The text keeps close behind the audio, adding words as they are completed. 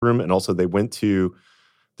room, and also they were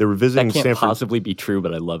visiting. That can't possibly be true,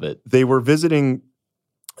 but I love it. They were visiting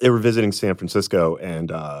San Francisco,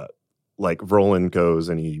 and like Roland goes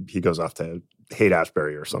and he goes off to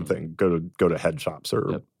Haight-Ashbury or something, go to head shops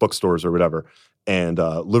or bookstores or whatever. And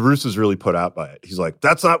LaRusse is really put out by it. He's like,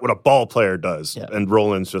 that's not what a ball player does. Yeah. And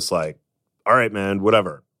Roland's just like, all right, man,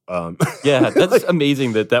 whatever. Yeah, that's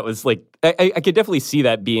amazing that was like, I could definitely see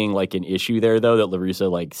that being like an issue there, though, that LaRusse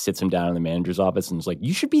like sits him down in the manager's office and is like,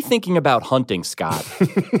 you should be thinking about hunting, Scott.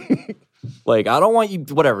 Like, I don't want you,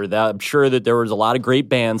 whatever. I'm sure that there was a lot of great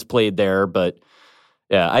bands played there, but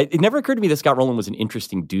yeah, it never occurred to me that Scott Rowland was an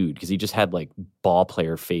interesting dude because he just had like ball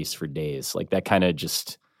player face for days. Like that kind of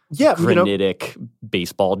just granitic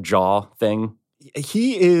baseball jaw thing.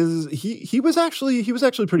 He was actually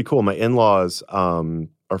pretty cool. My in-laws are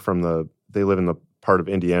they live in the part of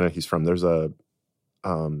Indiana he's from. There's I don't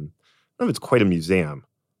know if it's quite a museum,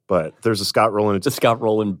 but there's a Scott Rowland. It's a Scott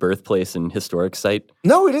Rowland birthplace and historic site.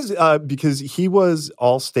 No, it is because he was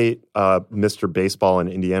all-state Mr. Baseball in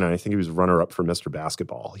Indiana. And I think he was runner-up for Mr.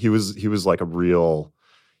 Basketball. He was like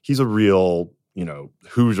he's a real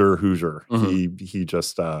Hoosier. Mm-hmm. He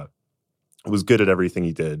just was good at everything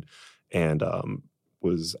he did, and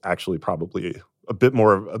was actually probably a bit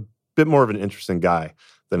more of an interesting guy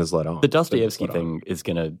than is let on. The Dostoevsky thing is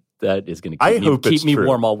gonna keep me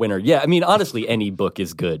warm all winter. Yeah, I mean, honestly, any book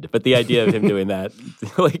is good, but the idea of him doing that,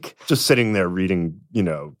 like just sitting there reading,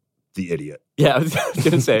 The Idiot. Yeah, I was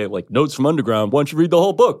gonna say like Notes from Underground. Why don't you read the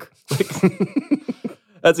whole book?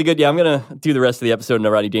 That's a good. Yeah, I'm gonna do the rest of the episode in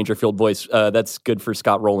a Rodney Dangerfield voice. That's good for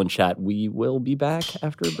Scott Rowland chat. We will be back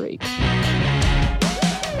after a break.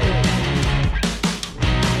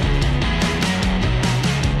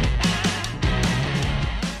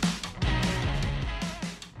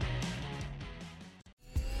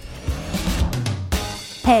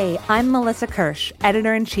 Hey, I'm Melissa Kirsch,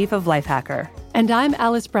 editor-in-chief of Lifehacker. And I'm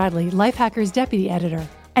Alice Bradley, Lifehacker's deputy editor.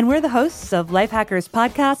 And we're the hosts of Lifehacker's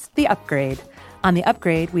podcast, The Upgrade. On The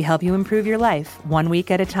Upgrade, we help you improve your life 1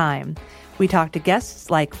 week at a time. We talk to guests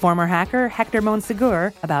like former hacker Hector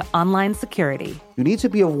Monsegur about online security. You need to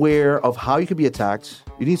be aware of how you can be attacked.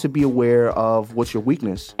 You need to be aware of what's your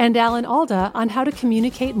weakness. And Alan Alda on how to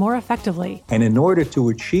communicate more effectively. And in order to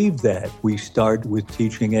achieve that, we start with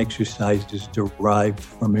teaching exercises derived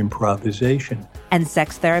from improvisation. And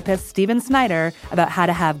sex therapist Steven Snyder about how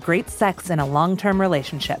to have great sex in a long-term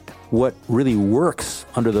relationship. What really works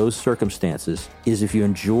under those circumstances is if you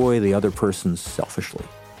enjoy the other person selfishly.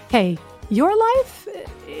 Hey, your life,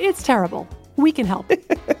 it's terrible. We can help.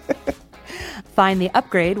 Find The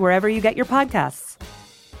Upgrade wherever you get your podcasts.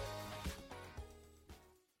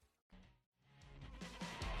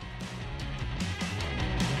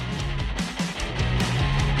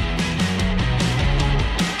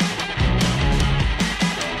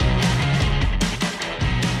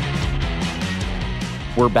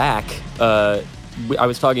 We're back. I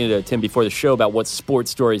was talking to Tim before the show about what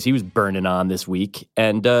sports stories he was burning on this week,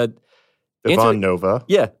 and Ivan Nova.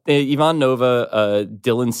 Yeah, Ivan Nova.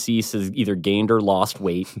 Dylan Cease has either gained or lost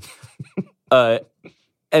weight, and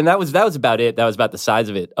that was about it. That was about the size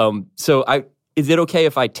of it. Is it okay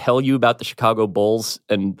if I tell you about the Chicago Bulls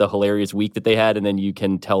and the hilarious week that they had, and then you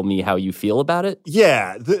can tell me how you feel about it?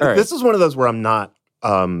 Yeah, This is one of those where I'm not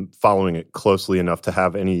following it closely enough to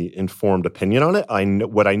have any informed opinion on it.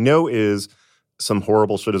 What I know is some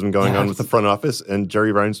horrible shit has been going on with the front office, and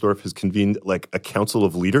Jerry Reinsdorf has convened like a council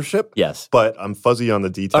of leadership. Yes. But I'm fuzzy on the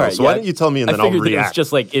details. Right, so why don't you tell me and then I'll react. It's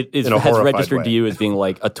just like it has registered to you as being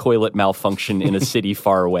like a toilet malfunction in a city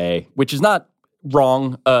far away, which is not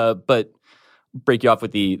wrong, but break you off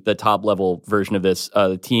with the top level version of this.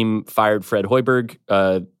 The team fired Fred Hoiberg,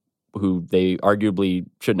 who they arguably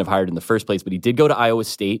shouldn't have hired in the first place, but he did go to Iowa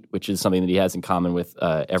State, which is something that he has in common with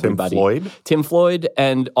everybody. Tim Floyd,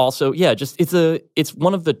 and also, just it's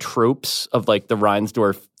one of the tropes of like the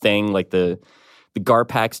Reinsdorf thing, like the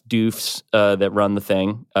Garpax doofs that run the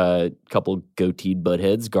thing. A couple goateed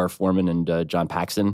buttheads, Gar Forman and John Paxson.